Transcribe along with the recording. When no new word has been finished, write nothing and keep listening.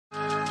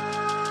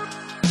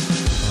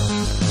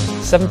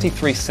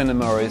73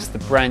 Cinema is the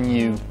brand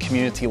new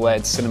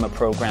community-led cinema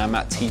program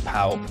at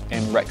Pawb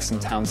in Wrexham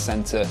Town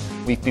Centre.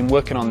 We've been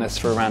working on this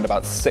for around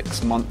about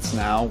 6 months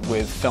now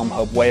with Film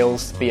Hub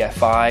Wales,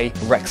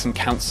 BFI, Wrexham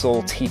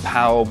Council,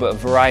 Pawb, a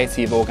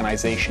variety of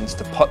organisations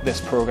to put this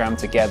program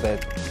together.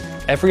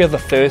 Every other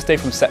Thursday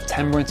from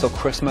September until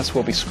Christmas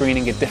we'll be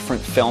screening a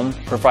different film,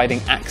 providing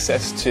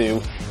access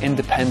to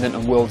independent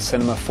and world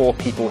cinema for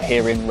people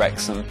here in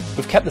Wrexham.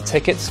 We've kept the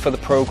tickets for the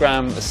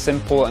programme as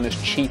simple and as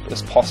cheap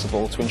as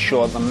possible to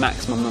ensure the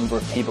maximum number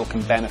of people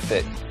can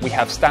benefit. We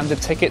have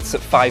standard tickets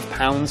at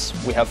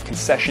 £5, we have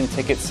concession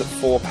tickets at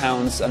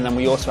 £4, and then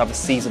we also have a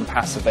season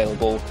pass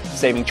available,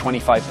 saving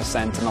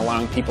 25% and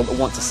allowing people that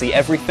want to see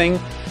everything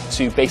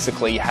to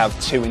basically have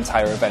 2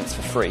 entire events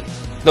for free.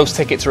 Those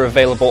tickets are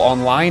available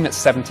online at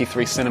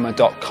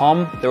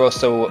 73cinema.com. They're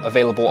also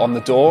available on the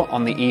door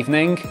on the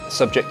evening,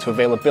 subject to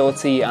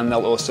availability, and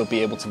they'll also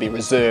be able to be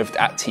reserved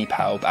at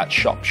Pawb at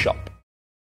Shop.